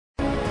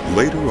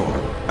Later on,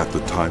 at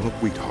the time of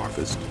wheat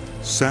harvest,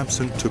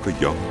 Samson took a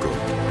young goat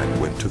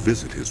and went to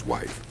visit his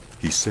wife.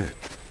 He said,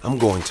 "I'm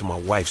going to my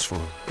wife's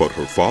room." but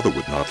her father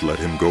would not let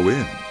him go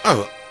in.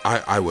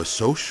 I was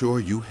so sure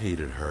you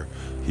hated her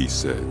He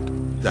said,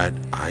 that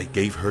I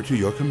gave her to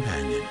your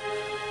companion.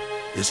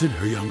 Isn't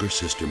her younger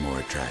sister more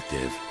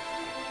attractive?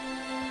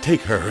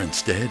 Take her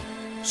instead.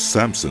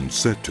 Samson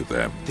said to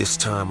them, This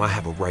time I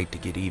have a right to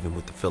get even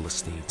with the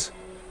Philistines.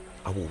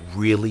 I will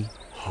really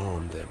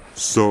harm them.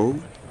 So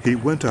he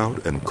went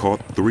out and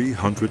caught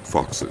 300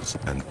 foxes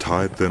and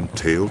tied them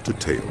tail to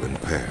tail in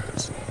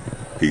pairs.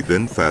 He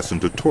then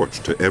fastened a torch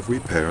to every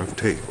pair of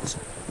tails,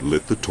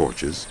 lit the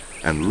torches,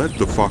 and let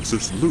the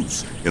foxes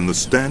loose in the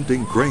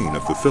standing grain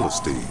of the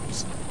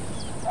Philistines.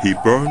 He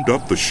burned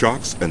up the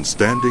shocks and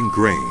standing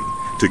grain,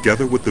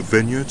 together with the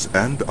vineyards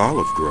and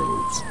olive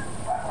groves.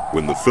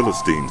 When the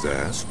Philistines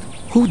asked,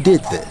 "Who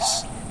did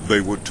this?"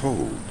 they were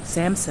told,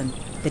 Samson,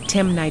 the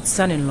Timnite's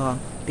son-in-law,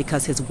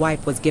 because his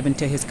wife was given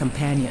to his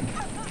companion.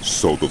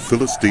 So the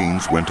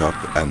Philistines went up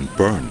and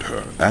burned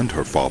her and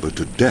her father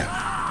to death.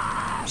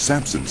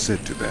 Samson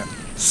said to them,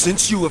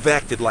 Since you have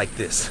acted like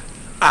this,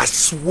 I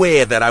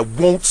swear that I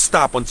won't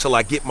stop until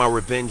I get my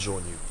revenge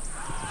on you.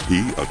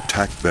 He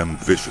attacked them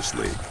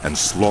viciously and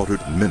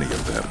slaughtered many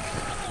of them.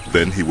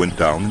 Then he went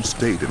down and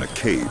stayed in a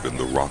cave in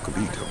the rock of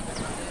Etam.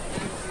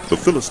 The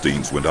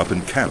Philistines went up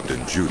and camped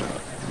in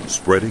Judah,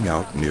 spreading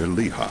out near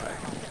Lehi.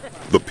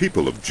 The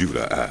people of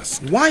Judah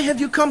asked, "Why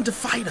have you come to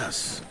fight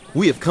us?"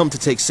 "We have come to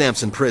take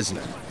Samson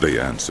prisoner, they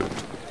answered.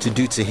 to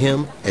do to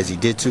him as he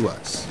did to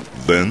us."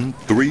 Then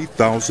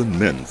 3,000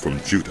 men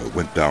from Judah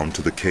went down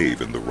to the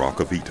cave in the rock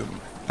of Etam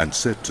and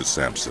said to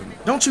Samson,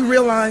 "Don't you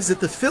realize that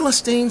the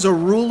Philistines are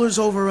rulers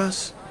over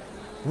us?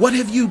 What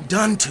have you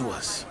done to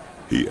us?"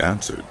 He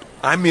answered.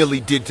 I merely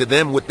did to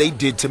them what they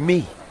did to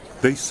me.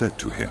 They said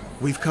to him,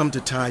 "We've come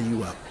to tie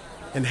you up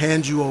and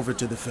hand you over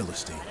to the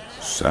Philistines."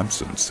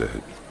 Samson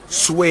said,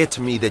 Swear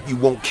to me that you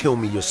won't kill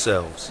me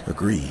yourselves.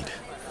 "Agreed.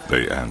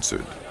 they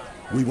answered.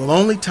 We will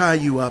only tie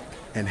you up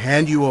and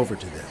hand you over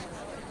to them.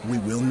 We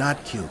will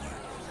not kill you."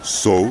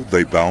 So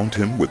they bound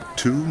him with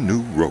 2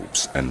 new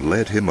ropes and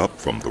led him up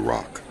from the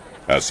rock.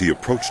 As he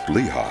approached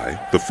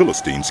Lehi, the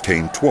Philistines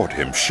came toward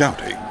him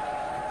shouting.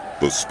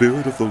 The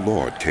Spirit of the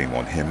Lord came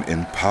on him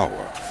in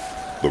power.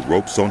 The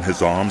ropes on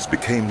his arms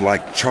became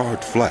like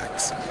charred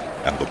flax,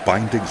 and the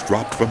bindings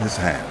dropped from his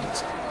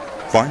hands.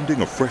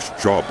 Finding a fresh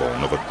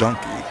jawbone of a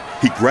donkey,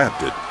 he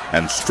grabbed it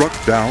and struck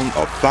down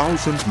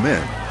 1,000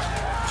 men.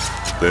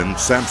 Then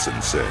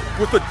Samson said,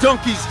 With a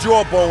donkey's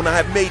jawbone I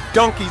have made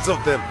donkeys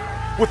of them.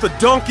 With a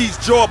donkey's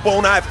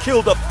jawbone I have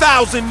killed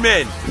 1,000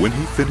 men. When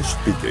he finished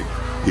speaking,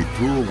 he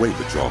threw away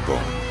the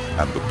jawbone,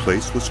 and the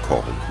place was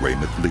called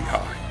Ramoth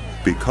Lehi.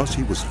 Because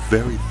he was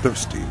very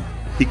thirsty,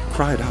 he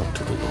cried out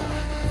to the Lord.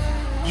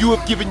 You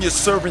have given your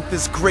servant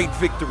this great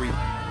victory.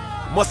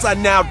 Must I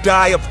now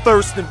die of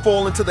thirst and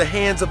fall into the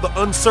hands of the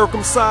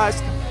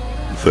uncircumcised?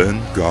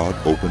 Then God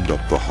opened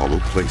up the hollow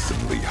place in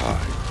Lehi,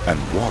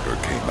 and water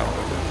came out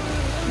of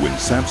it. When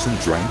Samson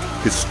drank,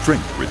 his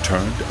strength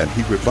returned, and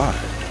he revived.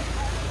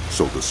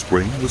 So the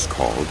spring was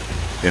called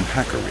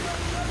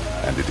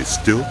En-Hakkore, and it is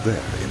still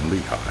there in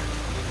Lehi.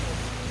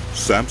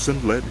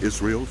 Samson led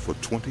Israel for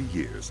 20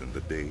 years in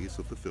the days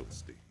of the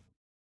Philistines.